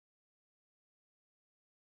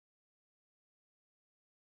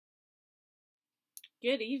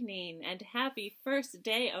Good evening and happy first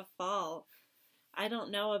day of fall. I don't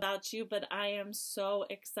know about you, but I am so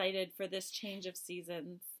excited for this change of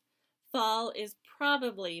seasons. Fall is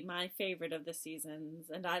probably my favorite of the seasons,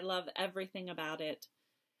 and I love everything about it.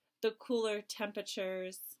 The cooler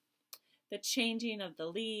temperatures, the changing of the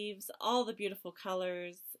leaves, all the beautiful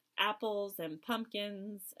colors, apples and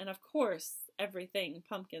pumpkins, and of course, everything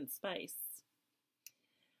pumpkin spice.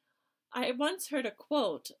 I once heard a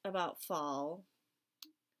quote about fall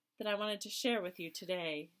that I wanted to share with you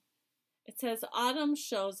today. It says, "Autumn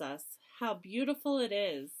shows us how beautiful it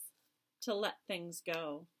is to let things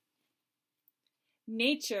go."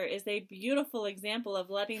 Nature is a beautiful example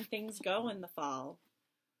of letting things go in the fall.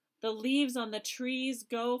 The leaves on the trees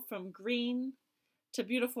go from green to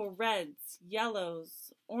beautiful reds,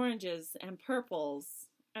 yellows, oranges, and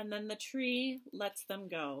purples, and then the tree lets them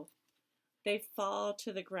go. They fall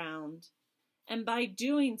to the ground. And by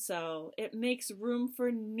doing so, it makes room for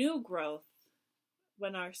new growth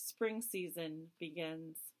when our spring season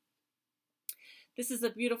begins. This is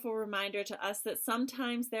a beautiful reminder to us that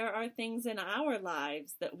sometimes there are things in our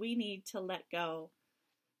lives that we need to let go,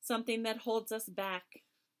 something that holds us back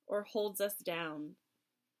or holds us down,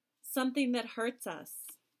 something that hurts us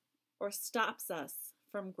or stops us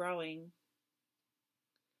from growing.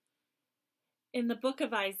 In the book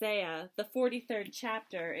of Isaiah, the 43rd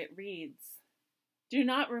chapter, it reads, "Do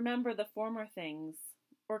not remember the former things,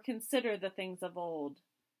 or consider the things of old.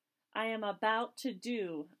 I am about to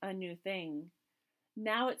do a new thing.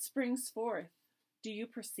 Now it springs forth. Do you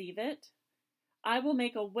perceive it? I will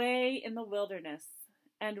make a way in the wilderness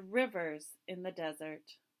and rivers in the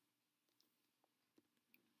desert."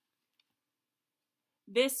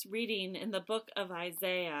 This reading in the book of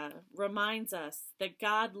Isaiah reminds us that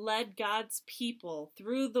God led God's people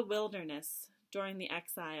through the wilderness during the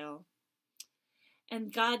exile.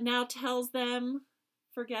 And God now tells them,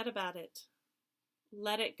 forget about it.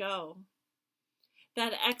 Let it go.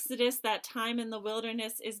 That exodus, that time in the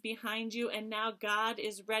wilderness is behind you, and now God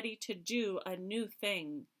is ready to do a new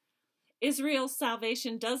thing. Israel's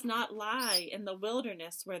salvation does not lie in the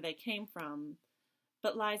wilderness where they came from,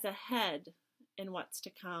 but lies ahead in what's to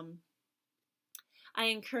come. I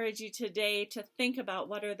encourage you today to think about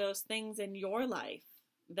what are those things in your life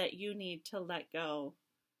that you need to let go.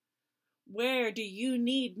 Where do you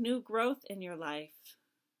need new growth in your life?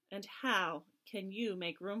 And how can you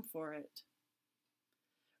make room for it?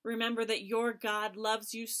 Remember that your God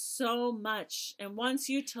loves you so much and wants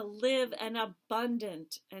you to live an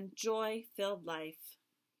abundant and joy-filled life.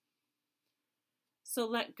 So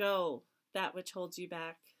let go that which holds you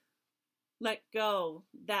back. Let go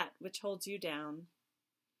that which holds you down.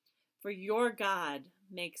 For your God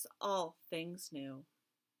makes all things new.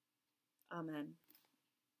 Amen.